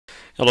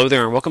Hello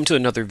there and welcome to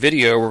another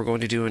video. We're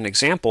going to do an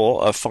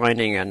example of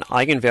finding an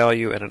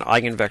eigenvalue and an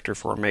eigenvector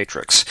for a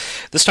matrix.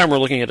 This time we're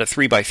looking at a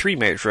 3 by 3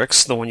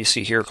 matrix, the one you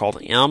see here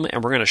called M,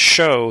 and we're going to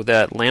show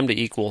that lambda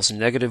equals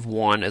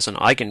 -1 as an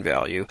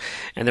eigenvalue,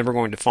 and then we're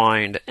going to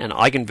find an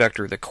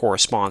eigenvector that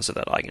corresponds to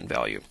that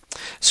eigenvalue.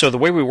 So the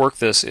way we work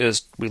this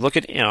is we look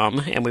at M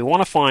and we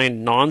want to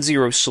find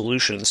non-zero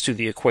solutions to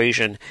the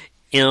equation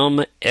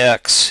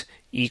mx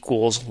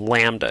equals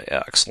lambda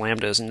x.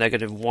 Lambda is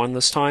 -1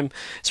 this time,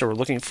 so we're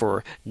looking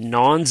for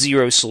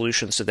non-zero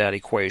solutions to that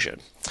equation.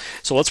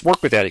 So let's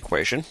work with that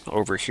equation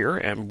over here,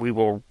 and we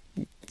will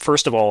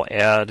first of all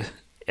add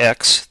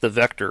x, the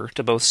vector,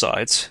 to both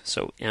sides.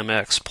 So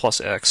mx plus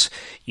x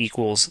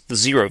equals the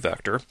zero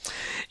vector,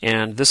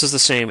 and this is the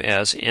same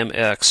as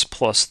mx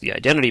plus the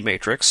identity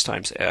matrix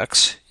times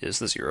x is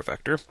the zero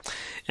vector.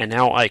 And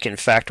now I can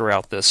factor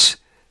out this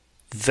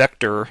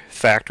vector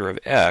factor of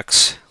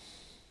x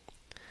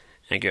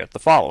and get the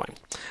following.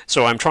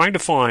 So I'm trying to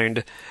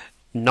find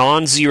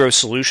non-zero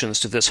solutions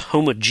to this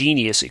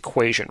homogeneous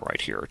equation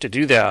right here. To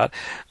do that,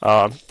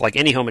 like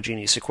any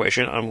homogeneous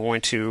equation, I'm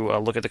going to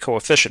look at the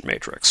coefficient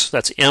matrix.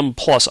 That's m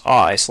plus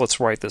I, so let's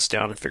write this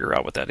down and figure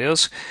out what that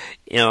is.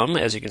 M,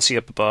 as you can see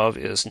up above,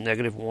 is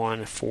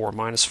 -1, 4,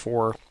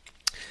 -4,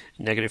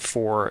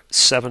 -4,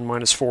 7,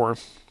 -4,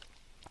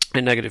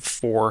 and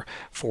 -4,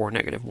 4,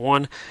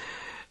 -1.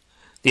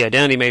 The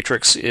identity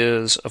matrix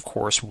is, of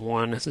course,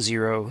 1,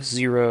 0,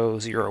 0,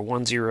 0,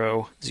 1,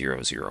 0,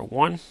 0, 0,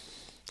 1.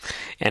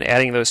 And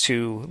adding those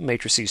two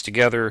matrices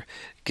together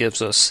gives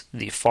us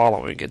the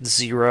following. It's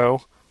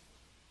 0,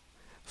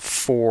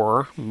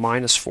 4,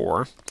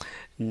 -4,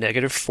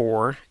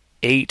 -4,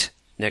 8,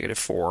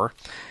 -4,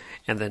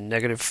 and then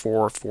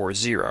 -4, 4,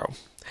 0.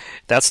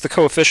 That's the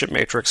coefficient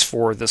matrix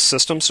for this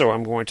system, so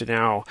I'm going to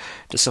now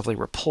just simply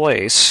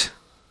replace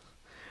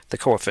the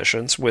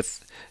coefficients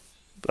with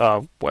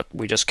what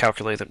we just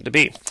calculated them to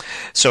be.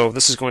 So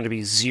this is going to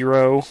be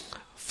 0,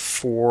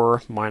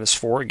 4,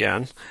 -4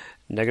 again,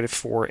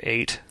 -4,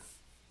 8,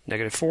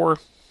 -4,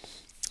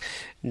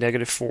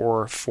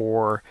 -4,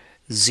 4,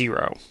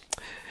 0.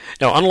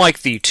 Now,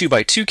 unlike the 2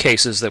 by 2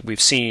 cases that we've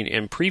seen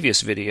in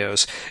previous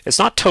videos, it's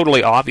not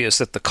totally obvious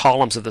that the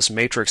columns of this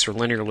matrix are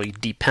linearly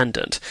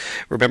dependent.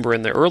 Remember,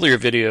 in the earlier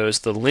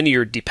videos, the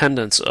linear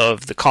dependence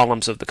of the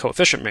columns of the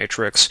coefficient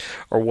matrix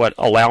are what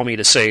allow me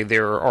to say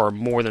there are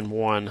more than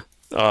one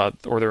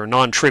or there are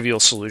non-trivial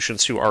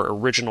solutions to our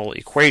original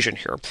equation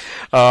here.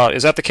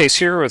 Is that the case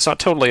here? It's not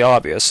totally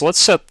obvious. So let's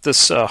set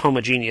this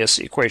homogeneous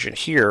equation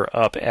here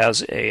up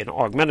as an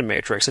augmented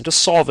matrix and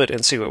just solve it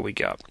and see what we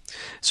get.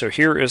 So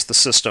here is the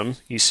system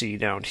you see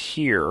down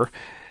here,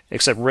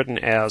 except written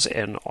as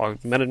an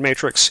augmented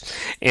matrix.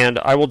 And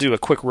I will do a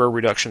quick row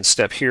reduction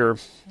step here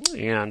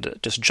and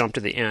just jump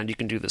to the end. You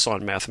can do this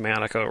on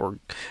Mathematica or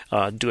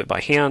do it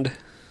by hand.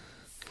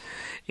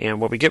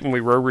 And what we get when we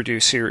row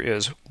reduce here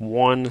is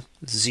 1,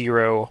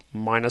 0,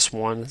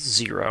 -1,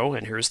 0,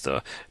 and here's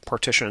the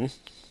partition.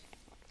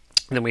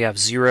 And then we have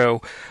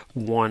 0,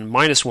 1,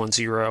 -1,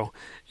 0,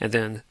 and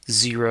then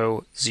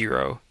 0,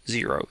 0,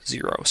 0,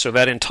 0. So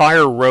that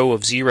entire row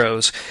of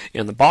zeros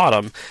in the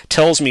bottom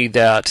tells me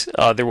that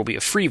there will be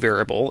a free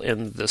variable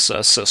in this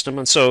system,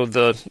 and so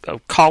the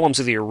columns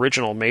of the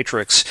original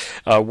matrix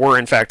were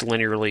in fact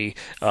linearly,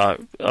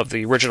 of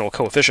the original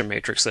coefficient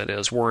matrix that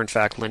is, were in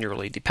fact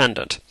linearly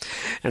dependent.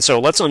 And so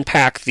let's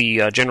unpack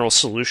the general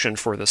solution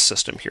for this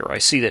system here. I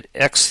see that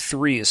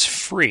x3 is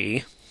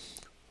free,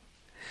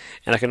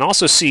 and I can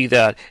also see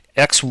that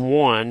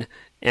x1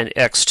 and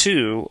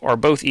x2 are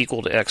both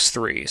equal to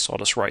x3, so I'll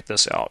just write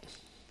this out.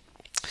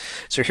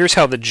 So here's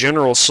how the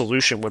general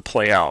solution would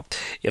play out.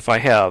 If I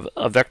have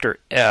a vector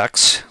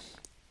x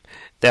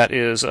that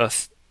is a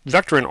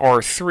vector in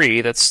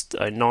R3, that's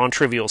a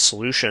non-trivial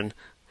solution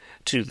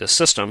to the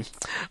system,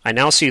 I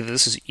now see that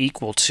this is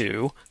equal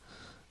to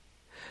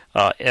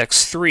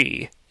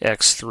x3,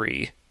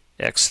 x3,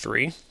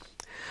 x3.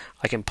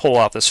 I can pull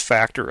out this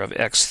factor of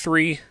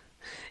x3,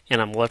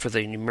 and I'm left with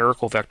a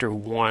numerical vector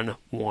 1,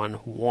 1,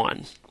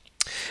 1.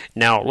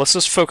 Now let's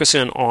just focus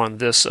in on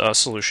this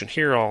solution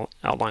here. I'll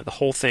outline the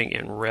whole thing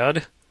in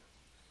red,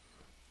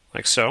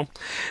 like so.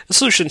 The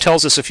solution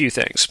tells us a few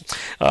things.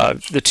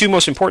 The two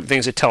most important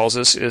things it tells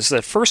us is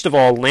that, first of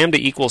all, lambda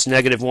equals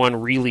 -1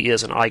 really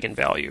is an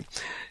eigenvalue.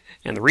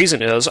 And the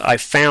reason is I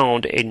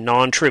found a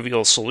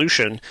non-trivial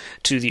solution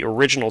to the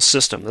original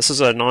system. This is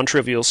a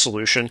non-trivial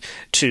solution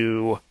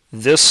to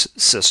this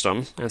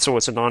system, and so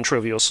it's a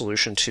non-trivial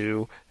solution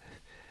to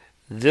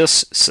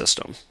this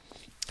system.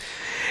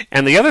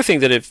 And the other thing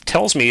that it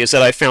tells me is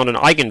that I found an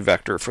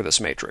eigenvector for this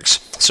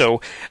matrix.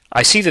 So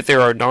I see that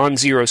there are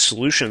non-zero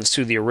solutions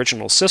to the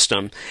original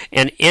system,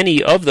 and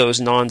any of those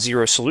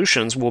non-zero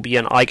solutions will be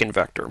an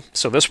eigenvector.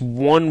 So this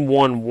 1,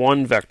 1,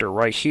 1 vector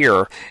right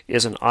here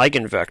is an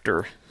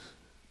eigenvector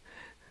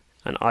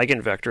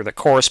that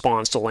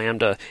corresponds to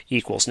lambda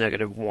equals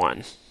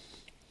 -1.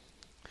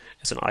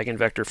 as an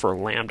eigenvector for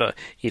lambda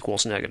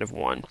equals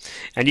 -1.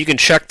 And you can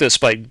check this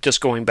by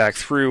just going back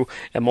through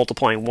and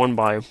multiplying 1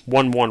 by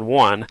 1, 1,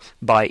 1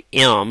 by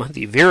m,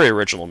 the very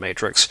original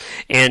matrix,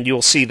 and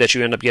you'll see that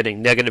you end up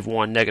getting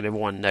 -1,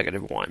 -1,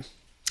 -1.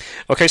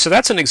 Okay, so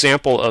that's an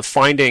example of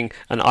finding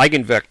an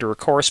eigenvector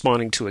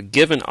corresponding to a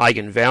given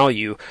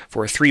eigenvalue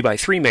for a 3 by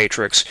 3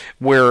 matrix,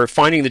 where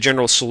finding the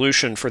general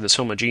solution for this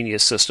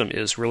homogeneous system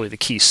is really the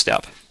key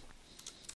step.